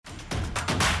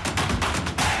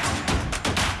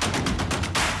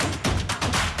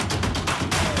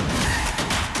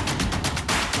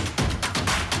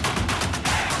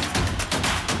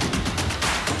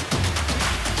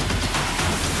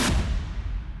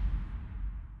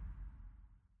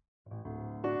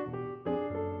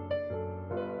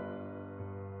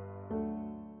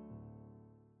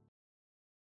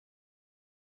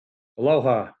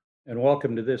Aloha, and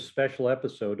welcome to this special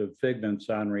episode of Figments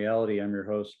on Reality. I'm your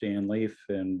host, Dan Leaf,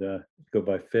 and go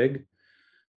by Fig.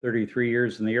 33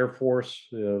 years in the Air Force,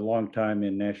 a long time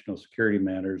in national security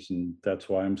matters, and that's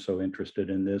why I'm so interested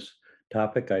in this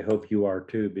topic. I hope you are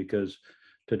too, because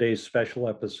today's special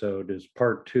episode is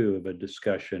part two of a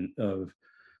discussion of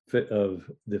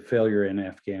the failure in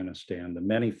Afghanistan, the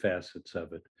many facets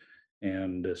of it,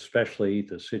 and especially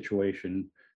the situation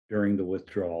during the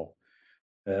withdrawal.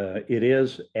 It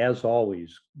is, as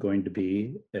always, going to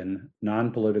be a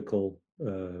non-political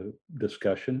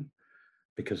discussion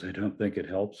because I don't think it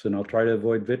helps, and I'll try to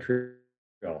avoid vitriol,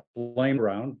 blame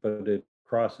around, but it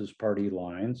crosses party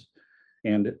lines,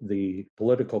 and the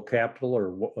political capital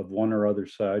of one or other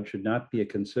side should not be a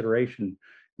consideration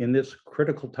in this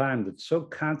critical time that's so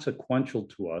consequential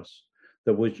to us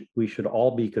that we should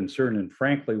all be concerned. And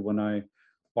frankly, when I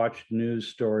watch news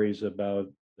stories about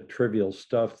the trivial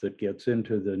stuff that gets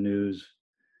into the news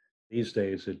these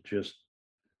days,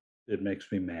 it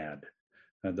makes me mad.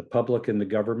 The public and the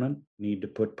government need to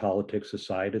put politics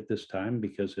aside at this time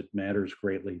because it matters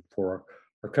greatly for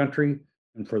our country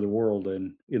and for the world.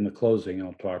 And in the closing,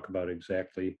 I'll talk about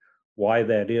exactly why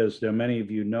that is. Now, many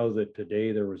of you know that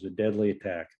today there was a deadly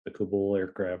attack at the Kabul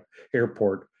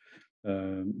airport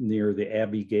near the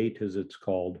Abbey Gate, as it's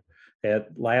called. At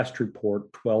last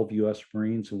report, 12 US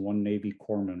Marines and one Navy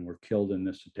corpsman were killed in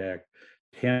this attack.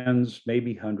 Tens,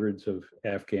 maybe hundreds of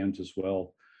Afghans as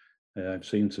well. I've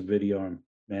seen some video, I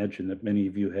imagine that many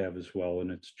of you have as well,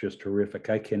 and it's just horrific.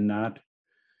 I cannot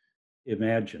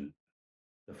imagine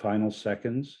the final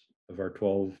seconds of our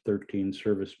 12, 13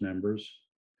 service members,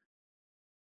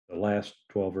 the last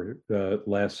 12 or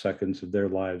last seconds of their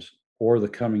lives, or the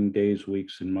coming days,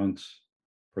 weeks, and months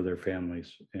for their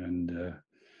families. And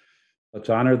let's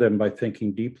honor them by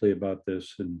thinking deeply about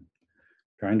this and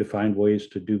trying to find ways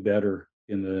to do better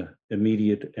in the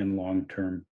immediate and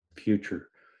long-term future.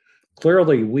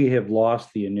 Clearly, we have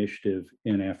lost the initiative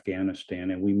in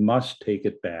Afghanistan, and we must take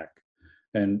it back.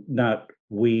 And not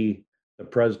we, the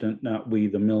president, not we,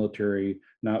 the military,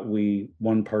 not we,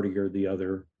 one party or the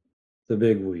other, the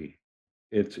big we.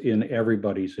 It's in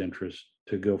everybody's interest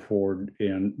to go forward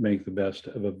and make the best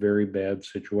of a very bad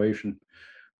situation.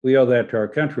 We owe that to our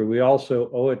country. We also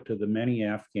owe it to the many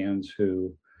Afghans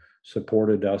who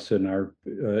supported us and are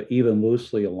even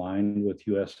loosely aligned with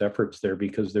US efforts there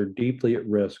because they're deeply at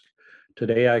risk.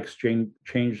 Today, I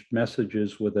exchanged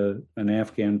messages with an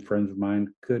Afghan friend of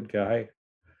mine, good guy,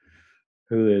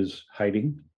 who is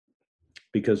hiding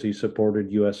because he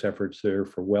supported US efforts there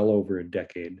for well over a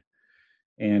decade.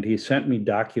 And he sent me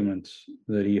documents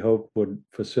that he hoped would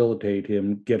facilitate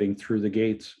him getting through the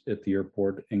gates at the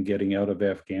airport and getting out of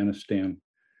Afghanistan.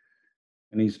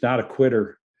 And he's not a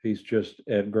quitter. He's just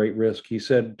at great risk. He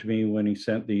said to me when he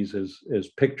sent these as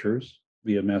pictures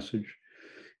via message,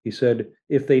 he said,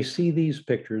 if they see these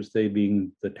pictures, they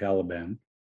being the Taliban,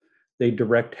 they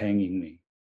direct hanging me.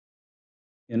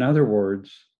 In other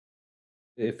words,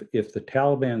 if the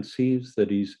Taliban sees that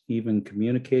he's even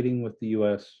communicating with the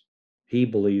US, he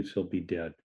believes he'll be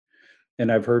dead. And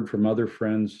I've heard from other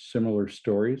friends similar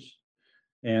stories.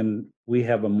 And we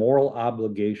have a moral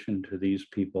obligation to these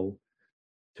people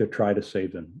to try to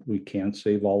save them. We can't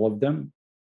save all of them,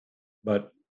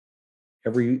 but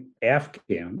every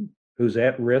Afghan who's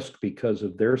at risk because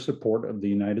of their support of the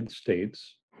United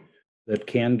States that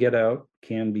can get out,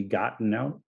 can be gotten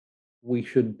out, we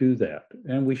should do that.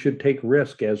 And we should take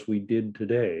risk as we did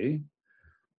today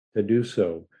to do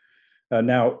so.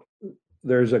 Now,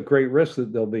 there's a great risk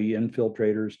that there'll be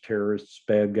infiltrators, terrorists,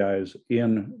 bad guys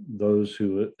in those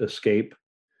who escape.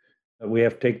 We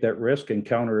have to take that risk and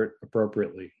counter it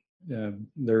appropriately.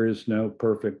 There is no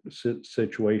perfect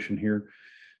situation here,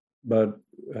 but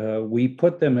we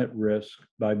put them at risk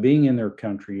by being in their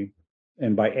country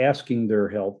and by asking their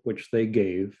help, which they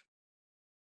gave,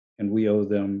 and we owe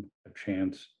them a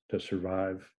chance to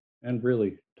survive and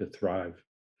really to thrive.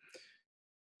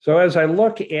 So as I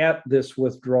look at this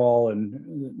withdrawal,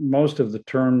 and most of the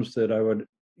terms that I would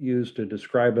use to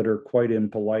describe it are quite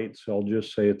impolite, so I'll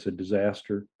just say it's a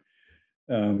disaster.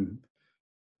 I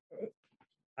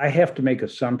have to make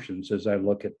assumptions as I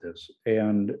look at this,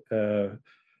 and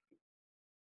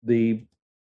the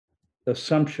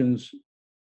assumptions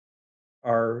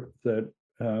are that,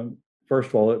 first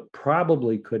of all, it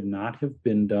probably could not have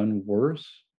been done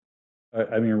worse.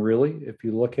 I mean, really, if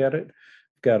you look at it,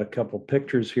 got a couple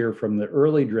pictures here from the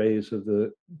early days of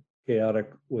the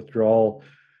chaotic withdrawal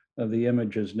of the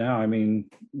images now. I mean,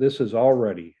 this is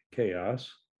already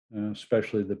chaos,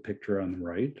 especially the picture on the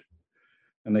right,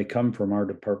 and they come from our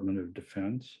Department of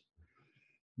Defense.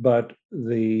 But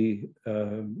the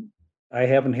I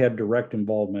haven't had direct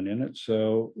involvement in it,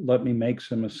 so let me make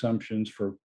some assumptions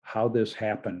for how this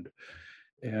happened.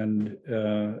 And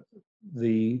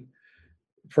the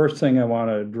first thing I want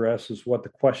to address is what the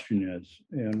question is.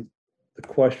 And the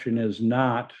question is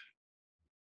not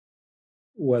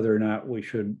whether or not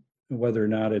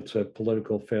it's a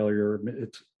political failure.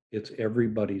 It's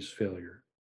everybody's failure.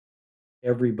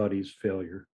 Everybody's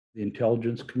failure. The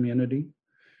intelligence community,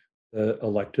 the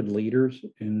elected leaders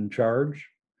in charge,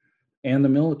 and the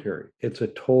military. It's a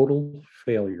total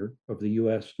failure of the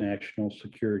US national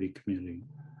security community.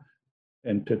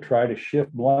 And to try to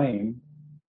shift blame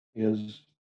is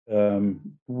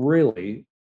really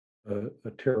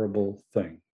a terrible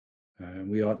thing.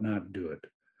 We ought not do it.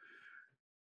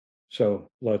 So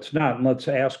let's not. And let's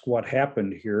ask what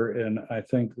happened here. And I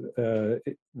think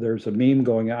there's a meme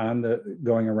going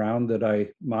around that I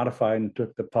modified and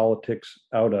took the politics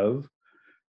out of.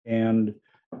 And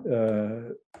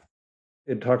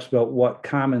it talks about what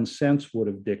common sense would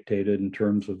have dictated in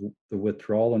terms of the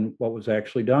withdrawal and what was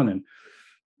actually done. And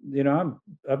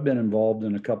I've been involved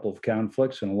in a couple of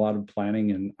conflicts and a lot of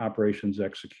planning and operations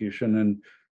execution, and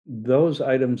those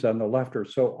items on the left are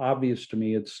so obvious to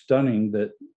me. It's stunning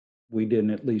that we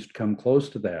didn't at least come close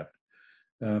to that.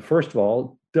 First of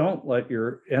all, don't let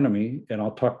your enemy, and I'll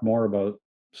talk more about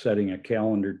setting a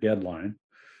calendar deadline,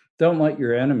 don't let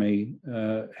your enemy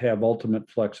have ultimate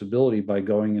flexibility by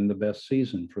going in the best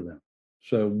season for them.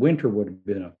 So winter would have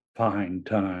been a fine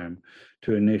time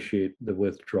to initiate the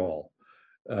withdrawal.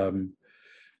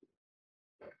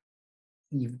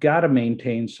 You've got to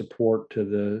maintain support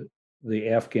to the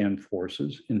Afghan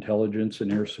forces, intelligence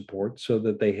and air support, so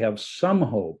that they have some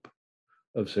hope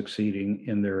of succeeding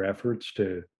in their efforts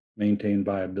to maintain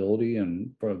viability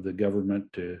and for the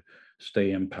government to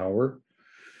stay in power.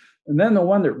 And then the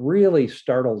one that really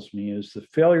startles me is the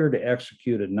failure to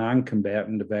execute a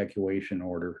non-combatant evacuation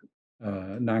order,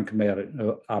 non-combatant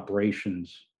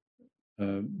operations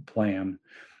plan.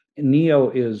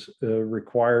 NEO is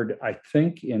required, I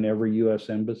think, in every US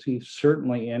embassy,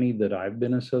 certainly any that I've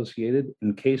been associated.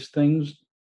 In case things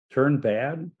turn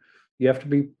bad, you have to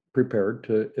be prepared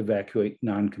to evacuate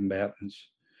non-combatants.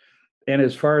 And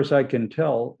as far as I can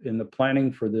tell, in the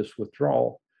planning for this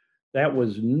withdrawal, that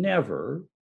was never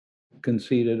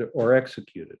conceded or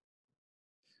executed.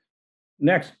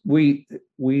 Next, we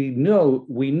knew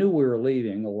we were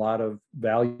leaving a lot of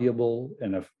valuable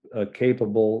and a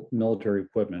capable military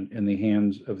equipment in the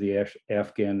hands of the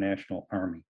Afghan National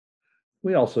Army.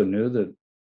 We also knew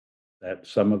that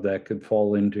some of that could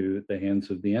fall into the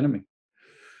hands of the enemy.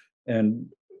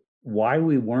 And why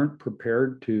we weren't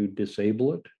prepared to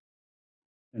disable it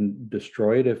and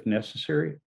destroy it if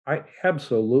necessary, I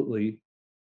absolutely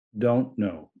don't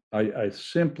know. I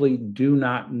simply do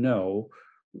not know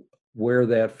where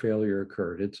that failure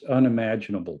occurred. It's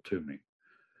unimaginable to me.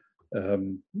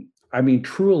 I mean,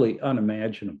 truly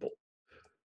unimaginable.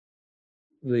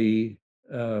 The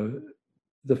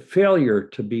failure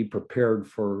to be prepared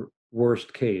for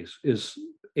worst case is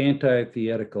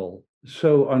antithetical,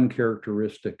 so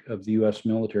uncharacteristic of the US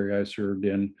military I served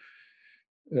in.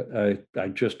 I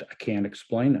can't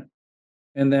explain it.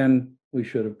 And then we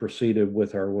should have proceeded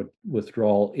with our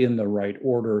withdrawal in the right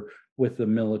order, with the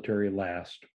military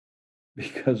last.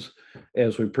 Because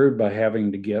as we proved by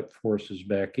having to get forces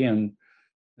back in,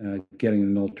 getting the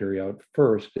military out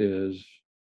first is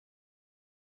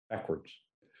backwards.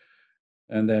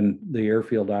 And then the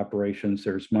airfield operations,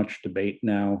 there's much debate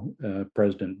now.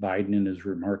 President Biden, in his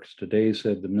remarks today,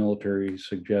 said the military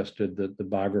suggested that the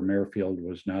Bagram airfield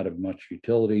was not of much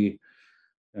utility.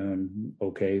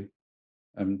 Okay,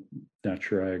 I'm not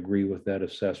sure I agree with that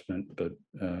assessment, but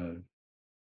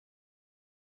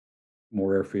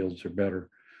more airfields are better.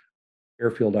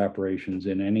 Airfield operations,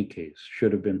 in any case,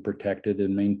 should have been protected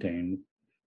and maintained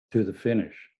to the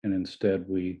finish. And instead,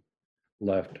 we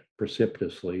left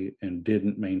precipitously and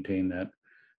didn't maintain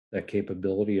that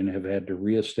capability, and have had to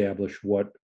reestablish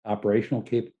what operational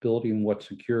capability and what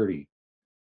security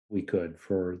we could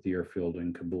for the airfield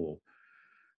in Kabul.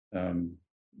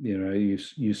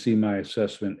 You see my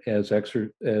assessment as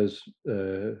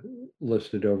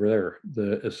listed over there,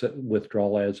 the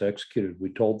withdrawal as executed.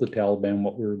 We told the Taliban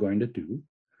what we were going to do.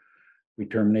 We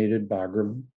terminated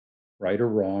Bagram, right or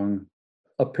wrong,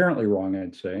 apparently wrong,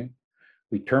 I'd say.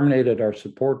 We terminated our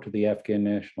support to the Afghan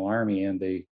National Army, and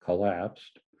they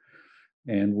collapsed.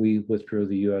 And we withdrew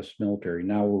the US military.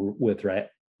 Now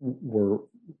we're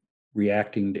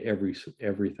reacting to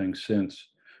everything since.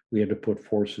 We had to put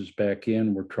forces back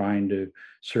in. We're trying to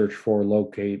search for,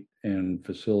 locate, and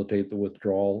facilitate the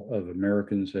withdrawal of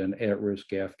Americans and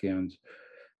at-risk Afghans.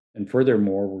 And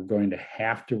furthermore, we're going to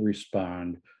have to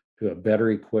respond to a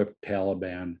better equipped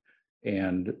Taliban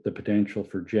and the potential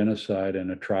for genocide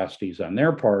and atrocities on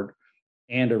their part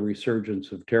and a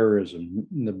resurgence of terrorism.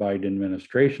 The Biden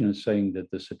administration is saying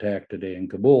that this attack today in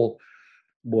Kabul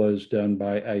was done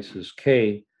by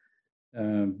ISIS-K.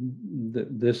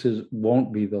 This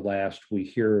won't be the last we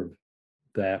hear of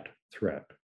that threat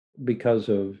because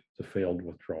of the failed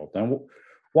withdrawal. Now,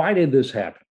 why did this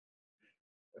happen?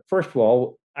 First of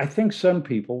all, I think some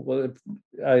people,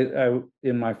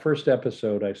 in my first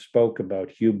episode, I spoke about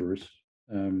hubris,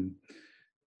 and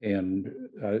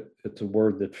it's a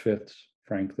word that fits,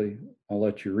 frankly. I'll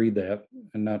let you read that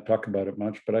and not talk about it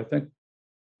much, but I think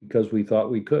because we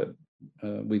thought we could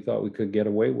get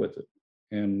away with it.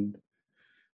 And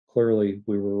clearly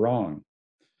we were wrong.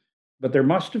 But there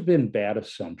must have been bad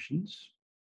assumptions.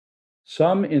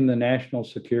 Some in the national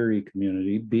security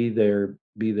community, be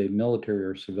they military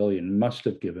or civilian, must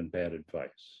have given bad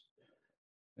advice.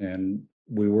 And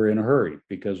we were in a hurry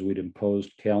because we'd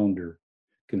imposed calendar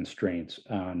constraints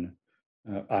on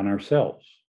ourselves.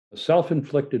 A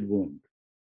self-inflicted wound,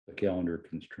 the calendar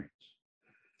constraints.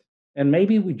 And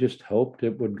maybe we just hoped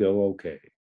it would go okay.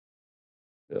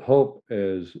 Hope,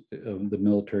 as the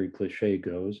military cliche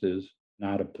goes, is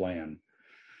not a plan.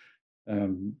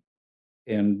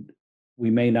 And we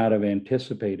may not have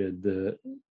anticipated the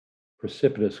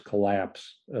precipitous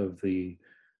collapse of the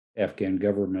Afghan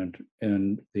government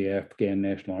and the Afghan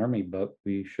National Army, but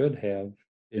we should have,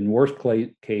 in worst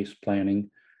case planning,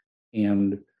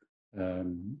 and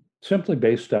simply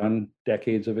based on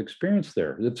decades of experience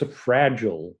there. It's a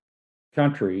fragile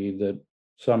country that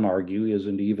some argue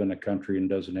isn't even a country and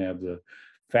doesn't have the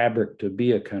fabric to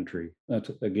be a country.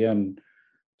 That's, again,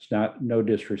 it's no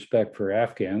disrespect for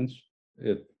Afghans.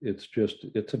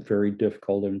 It's a very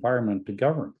difficult environment to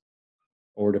govern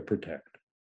or to protect.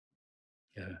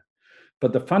 Yeah.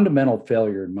 But the fundamental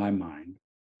failure in my mind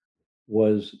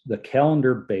was the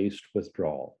calendar-based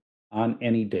withdrawal on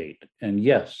any date. And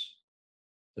yes,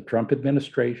 the Trump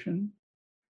administration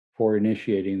for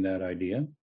initiating that idea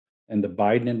and the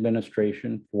Biden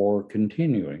administration for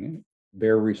continuing it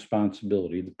bear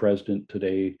responsibility. The president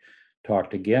today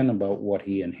talked again about what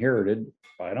he inherited.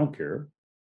 I don't care.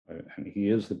 He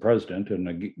is the president. And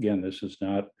again, this is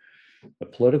not a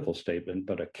political statement,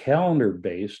 but a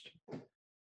calendar-based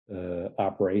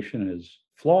operation is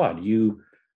flawed. You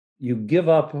give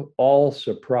up all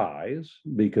surprise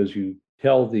because you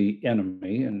tell the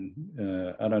enemy, and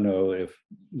I don't know if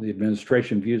the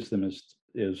administration views them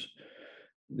as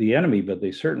the enemy, but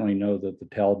they certainly know that the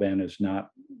Taliban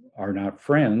are not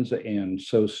friends, and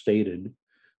so stated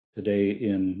today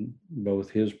in both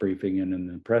his briefing and in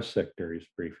the press secretary's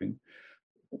briefing.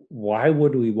 Why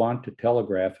would we want to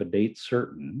telegraph a date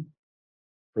certain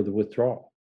for the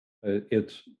withdrawal?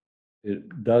 It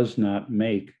does not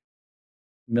make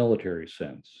military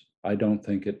sense. I don't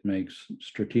think it makes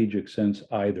strategic sense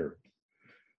either.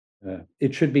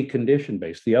 It should be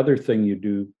condition-based. The other thing you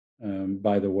do,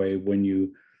 by the way, when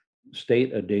you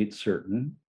state a date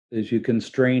certain, is you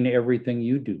constrain everything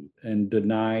you do and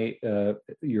deny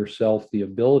yourself the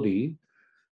ability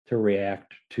to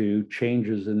react to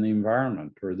changes in the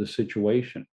environment or the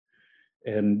situation.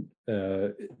 And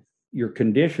your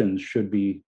conditions should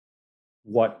be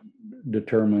what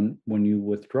determine when you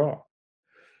withdraw.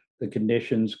 The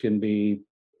conditions can be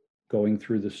going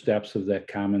through the steps of that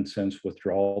common sense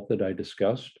withdrawal that I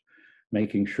discussed,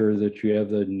 making sure that you have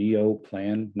the NEO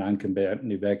plan,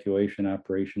 non-combatant evacuation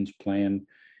operations plan,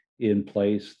 in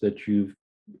place, that you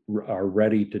are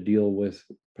ready to deal with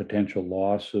potential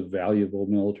loss of valuable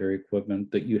military equipment,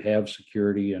 that you have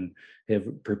security and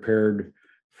have prepared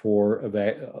for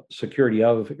security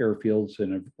of airfields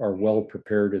and are well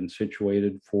prepared and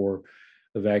situated for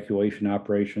evacuation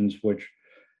operations, which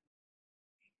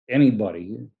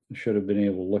anybody should have been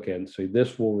able to look at and say,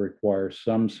 this will require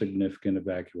some significant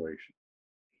evacuation,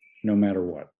 no matter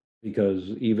what. Because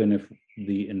even if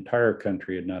the entire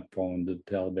country had not fallen to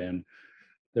the Taliban,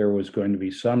 there was going to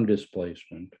be some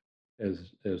displacement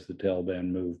as the Taliban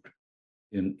moved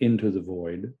into the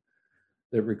void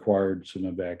that required some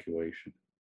evacuation.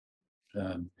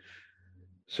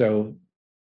 So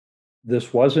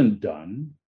this wasn't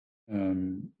done.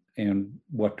 And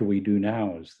what do we do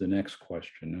now is the next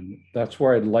question. And that's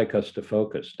where I'd like us to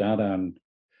focus, not on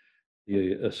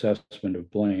the assessment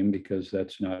of blame, because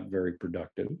that's not very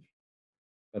productive,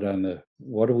 but on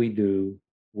what do we do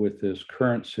with this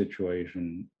current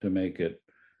situation to make it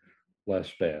less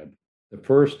bad. The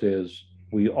first is,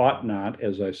 we ought not,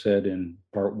 as I said in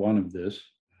part one of this,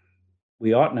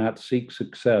 we ought not seek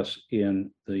success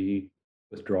in the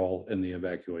withdrawal and the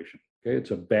evacuation. Okay,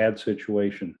 it's a bad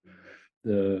situation.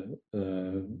 The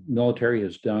military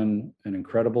has done an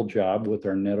incredible job with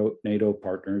our NATO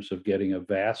partners of getting a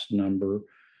vast number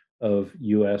of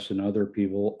US and other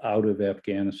people out of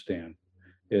Afghanistan.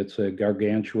 It's a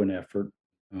gargantuan effort,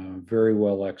 very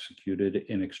well executed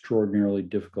in extraordinarily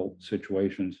difficult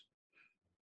situations.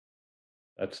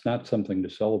 That's not something to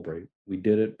celebrate. We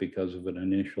did it because of an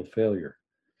initial failure.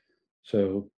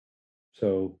 So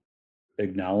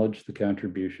acknowledge the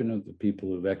contribution of the people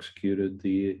who've executed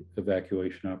the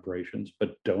evacuation operations,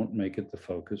 but don't make it the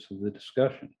focus of the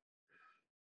discussion.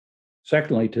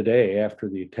 Secondly, today, after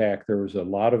the attack, there was a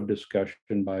lot of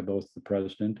discussion by both the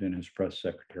president and his press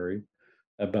secretary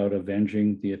about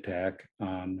avenging the attack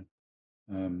on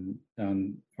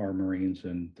our Marines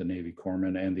and the Navy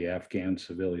corpsmen and the Afghan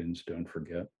civilians, don't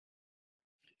forget.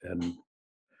 And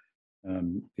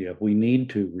yeah, we need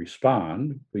to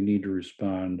respond. We need to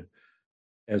respond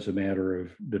as a matter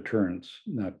of deterrence,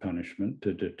 not punishment,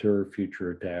 to deter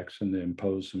future attacks and to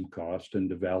impose some cost and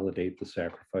to validate the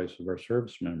sacrifice of our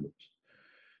service members.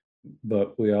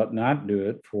 But we ought not do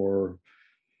it for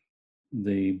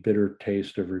the bitter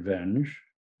taste of revenge,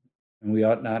 and we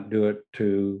ought not do it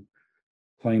to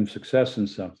claim success in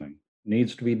something. It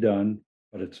needs to be done,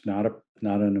 but it's not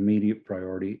an immediate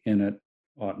priority, and it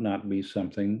ought not be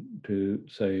something to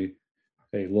say,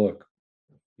 hey, look,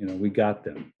 we got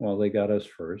them. Well, they got us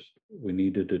first. We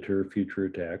need to deter future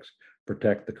attacks,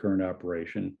 protect the current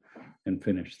operation, and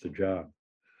finish the job.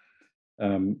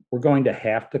 We're going to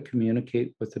have to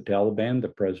communicate with the Taliban. The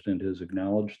president has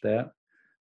acknowledged that.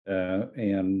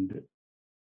 And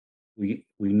we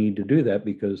need to do that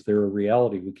because they're a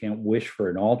reality. We can't wish for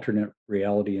an alternate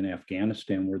reality in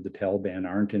Afghanistan where the Taliban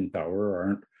aren't in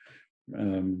power,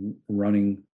 aren't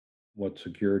running what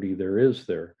security there is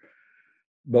there.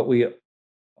 But we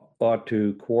ought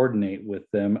to coordinate with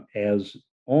them as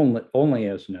only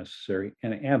as necessary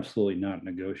and absolutely not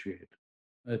negotiate.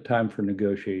 The time for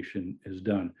negotiation is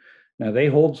done. Now they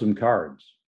hold some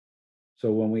cards.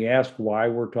 So when we ask why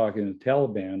we're talking to the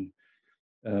Taliban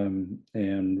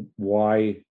and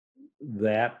why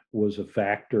that was a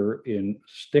factor in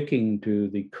sticking to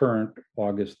the current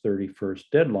August 31st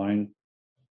deadline,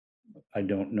 I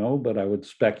don't know, but I would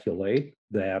speculate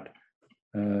that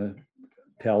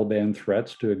Taliban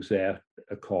threats to exact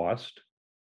a cost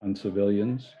on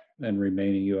civilians and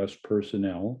remaining US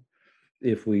personnel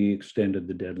if we extended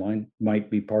the deadline might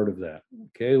be part of that.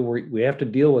 Okay, we have to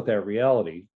deal with that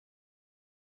reality,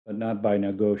 but not by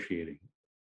negotiating.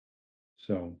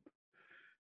 So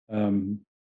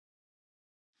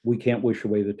we can't wish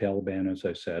away the Taliban, as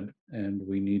I said, and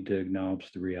we need to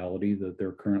acknowledge the reality that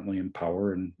they're currently in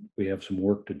power and we have some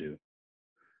work to do.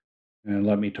 And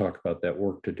let me talk about that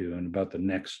work to do and about the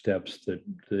next steps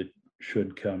that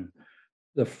should come.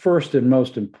 The first and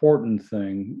most important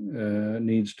thing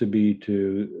needs to be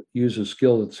to use a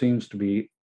skill that seems to be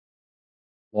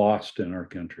lost in our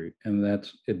country, and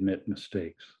that's admit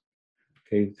mistakes.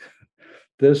 Okay,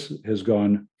 this has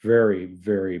gone very,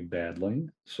 very badly.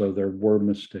 So there were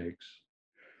mistakes.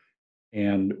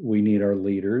 And we need our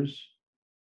leaders,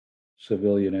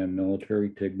 civilian and military,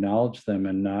 to acknowledge them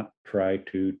and not try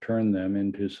to turn them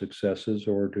into successes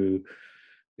or to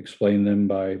explain them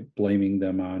by blaming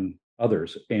them on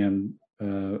others. And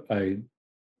I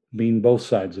mean both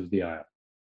sides of the aisle.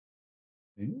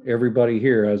 Everybody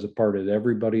here, as a part of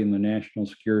everybody in the national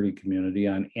security community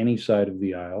on any side of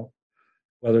the aisle,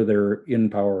 whether they're in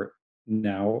power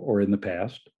now or in the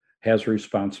past, has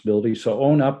responsibility. So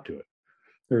own up to it.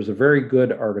 There's a very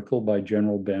good article by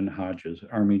General Ben Hodges,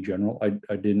 Army General.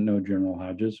 I didn't know General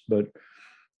Hodges, but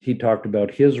he talked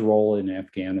about his role in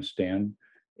Afghanistan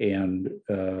and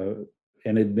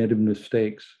admitted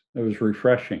mistakes. It was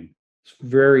refreshing. It's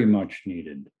very much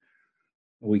needed.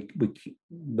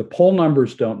 The poll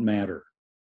numbers don't matter,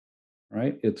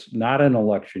 right? It's not an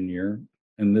election year,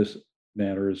 and this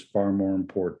matter is far more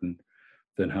important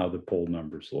than how the poll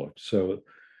numbers look. So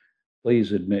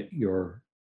please admit your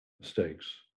mistakes.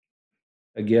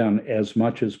 Again, as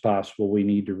much as possible, we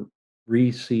need to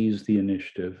re-seize the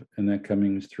initiative, and that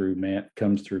comes through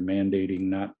mandating,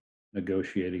 not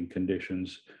negotiating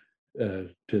conditions to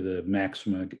the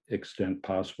maximum extent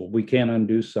possible. We can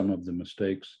undo some of the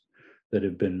mistakes that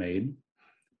have been made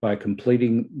by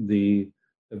completing the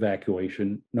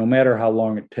evacuation, no matter how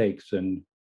long it takes. And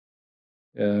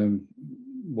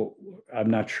well,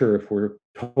 I'm not sure if we're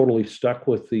totally stuck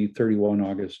with the 31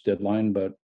 August deadline,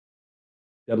 but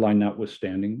deadline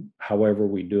notwithstanding, however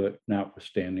we do it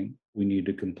notwithstanding, we need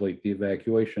to complete the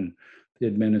evacuation. The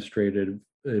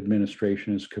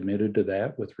administration is committed to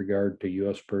that with regard to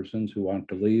US persons who want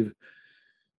to leave,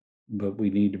 but we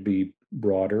need to be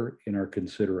broader in our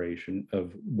consideration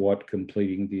of what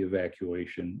completing the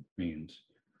evacuation means.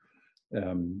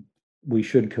 We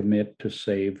should commit to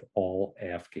save all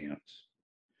Afghans.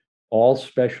 All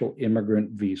special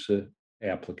immigrant visa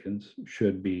applicants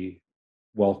should be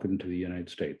welcome to the United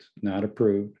States, not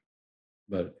approved,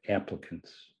 but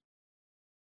applicants.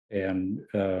 And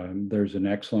there's an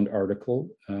excellent article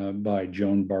by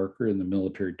Joan Barker in the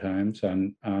Military Times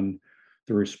on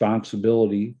the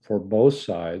responsibility for both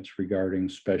sides regarding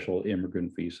special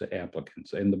immigrant visa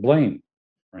applicants and the blame,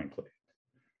 frankly.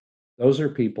 Those are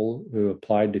people who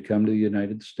applied to come to the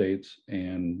United States,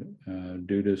 and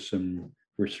due to some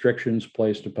restrictions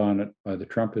placed upon it by the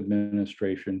Trump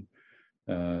administration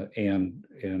and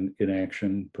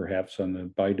inaction perhaps on the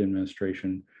Biden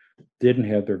administration, didn't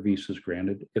have their visas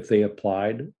granted. If they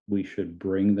applied, we should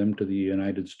bring them to the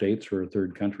United States or a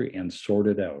third country and sort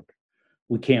it out.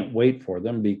 We can't wait for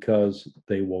them because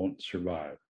they won't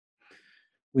survive.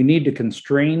 We need to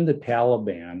constrain the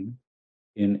Taliban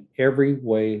in every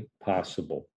way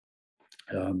possible.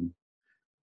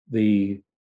 They,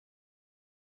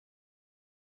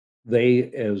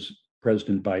 as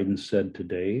President Biden said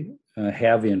today,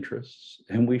 have interests,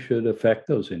 and we should affect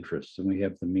those interests, and we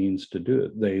have the means to do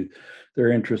it.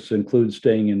 Their interests include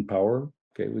staying in power.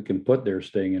 Okay, we can put their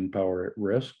staying in power at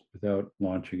risk without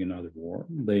launching another war.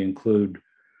 They include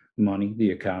money, the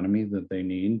economy that they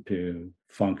need to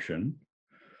function.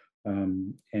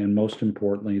 And most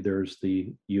importantly, there's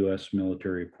the US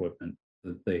military equipment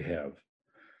that they have.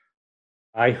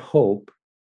 I hope,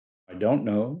 I don't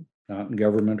know, not in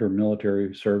government or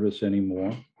military service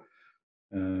anymore.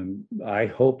 I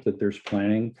hope that there's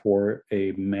planning for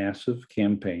a massive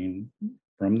campaign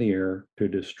from the air to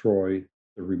destroy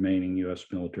the remaining US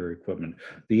military equipment.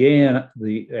 The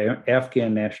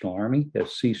Afghan National Army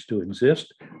has ceased to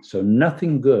exist, so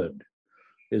nothing good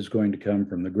is going to come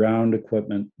from the ground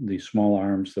equipment, the small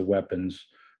arms, the weapons,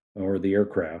 or the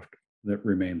aircraft that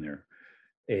remain there.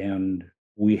 And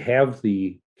we have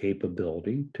the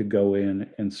capability to go in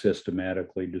and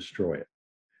systematically destroy it.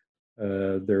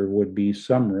 There would be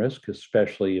some risk,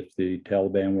 especially if the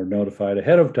Taliban were notified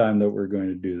ahead of time that we're going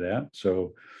to do that.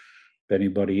 So if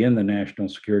anybody in the national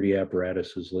security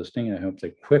apparatus is listening, I hope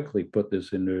they quickly put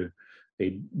this into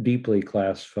a deeply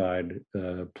classified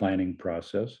planning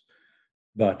process.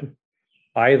 But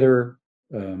either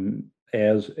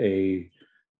as a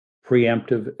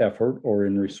preemptive effort or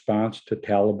in response to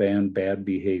Taliban bad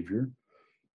behavior,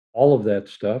 all of that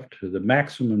stuff to the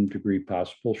maximum degree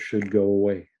possible should go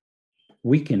away.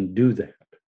 We can do that.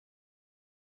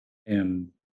 And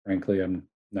frankly, I'm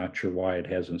not sure why it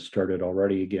hasn't started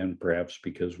already again, perhaps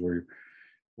because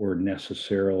we're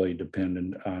necessarily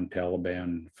dependent on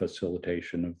Taliban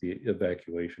facilitation of the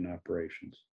evacuation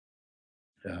operations.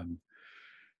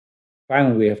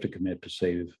 Finally, we have to commit to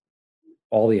save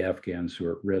all the Afghans who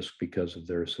are at risk because of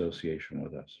their association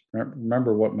with us.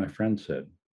 Remember what my friend said.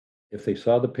 If they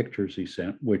saw the pictures he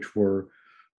sent, which were,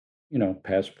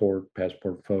 passport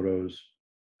photos,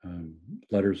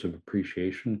 letters of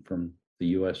appreciation from the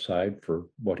US side for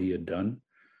what he had done,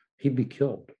 he'd be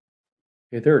killed.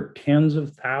 Okay, there are tens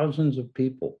of thousands of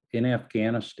people in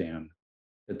Afghanistan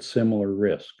at similar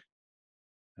risk.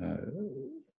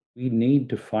 We need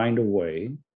to find a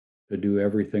way to do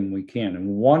everything we can. And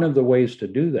one of the ways to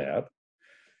do that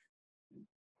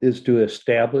is to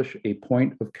establish a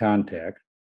point of contact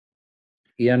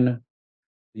in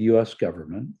the US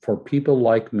government for people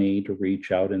like me to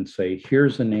reach out and say,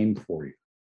 here's a name for you.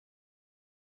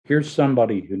 Here's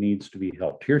somebody who needs to be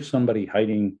helped. Here's somebody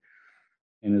hiding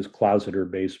in his closet or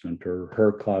basement or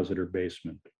her closet or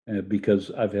basement. Because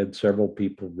I've had several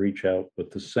people reach out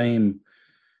with the same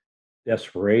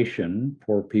desperation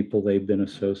for people they've been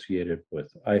associated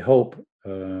with. I hope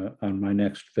on my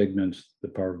next Figments, The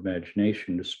Power of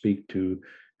Imagination, to speak to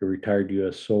a retired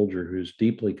US soldier who's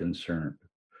deeply concerned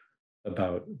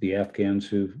about the Afghans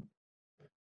who've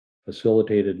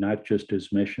facilitated not just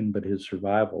his mission, but his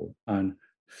survival on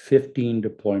 15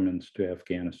 deployments to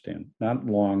Afghanistan. Not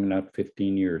long, not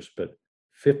 15 years, but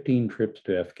 15 trips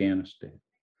to Afghanistan.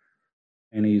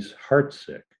 And he's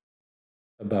heartsick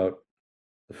about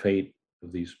the fate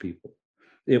of these people.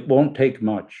 It won't take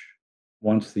much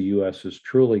once the US is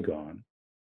truly gone,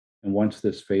 and once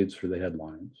this fades for the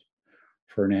headlines,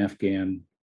 for an Afghan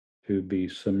to be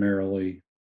summarily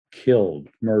killed,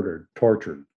 murdered,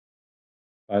 tortured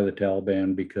by the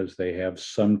Taliban because they have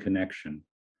some connection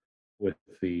with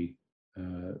the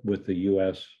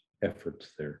US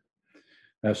efforts there.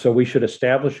 So we should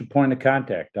establish a point of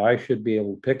contact. I should be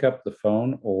able to pick up the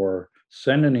phone or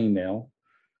send an email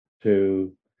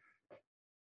to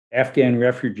Afghan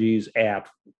refugees at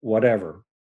whatever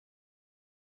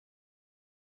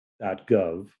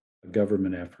a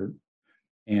government effort,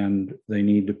 and they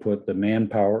need to put the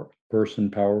manpower,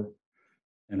 person power,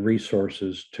 and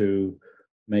resources to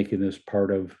making this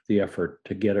part of the effort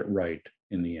to get it right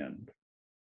in the end.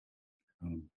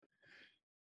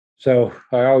 So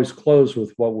I always close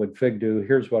with, what would FIG do?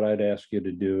 Here's what I'd ask you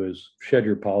to do: is shed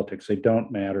your politics. They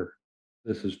don't matter.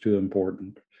 This is too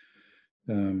important.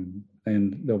 And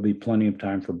there'll be plenty of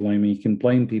time for blaming. You can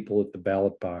blame people at the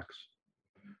ballot box,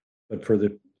 but for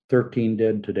the 13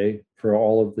 dead today, for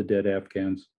all of the dead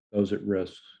Afghans, those at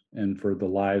risk, and for the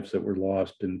lives that were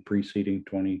lost in preceding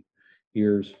 20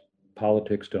 years,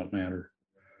 politics don't matter.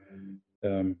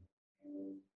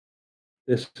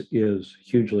 This is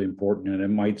hugely important, and it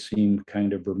might seem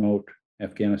kind of remote.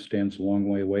 Afghanistan's a long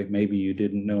way away. Maybe you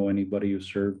didn't know anybody who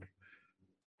served.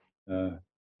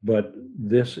 But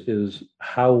this is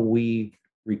how we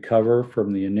recover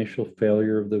from the initial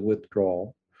failure of the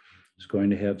withdrawal. It's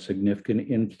going to have significant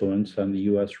influence on the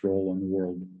US role in the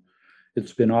world.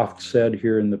 It's been oft said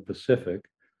here in the Pacific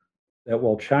that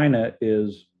while China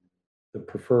is the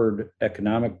preferred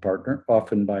economic partner,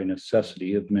 often by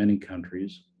necessity, of many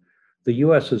countries, the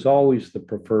US is always the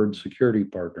preferred security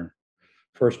partner.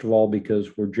 First of all,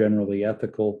 because we're generally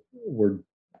ethical, we're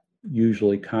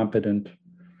usually competent,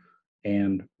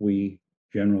 and we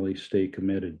generally stay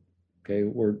committed. Okay,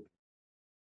 we're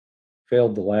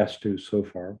failed the last two so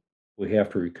far. We have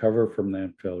to recover from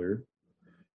that failure,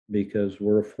 because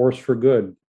we're a force for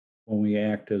good when we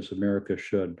act as America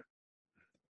should.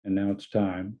 And now it's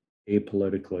time,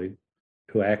 apolitically,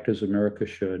 to act as America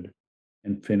should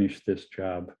and finish this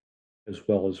job as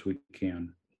well as we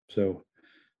can. So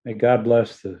may God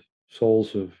bless the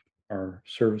souls of our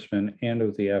servicemen and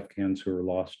of the Afghans who are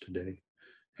lost today,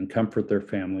 and comfort their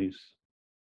families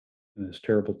in this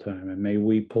terrible time. And may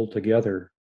we pull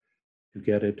together to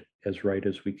get it as right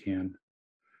as we can.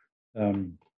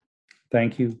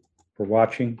 Thank you for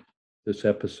watching this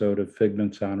episode of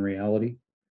Figments on Reality.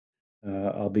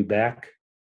 I'll be back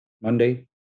Monday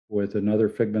with another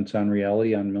Figments on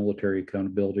Reality on military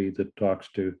accountability that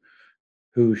talks to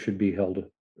who should be held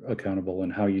accountable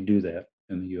and how you do that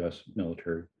in the US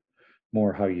military.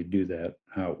 More how you do that,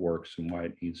 how it works, and why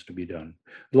it needs to be done.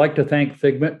 I'd like to thank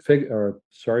Think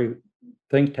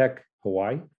Tech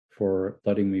Hawaii for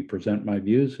letting me present my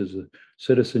views as a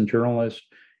citizen journalist,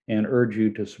 and urge you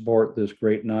to support this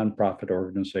great nonprofit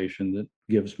organization that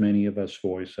gives many of us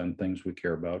voice on things we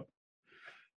care about.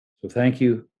 So thank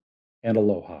you, and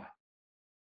aloha.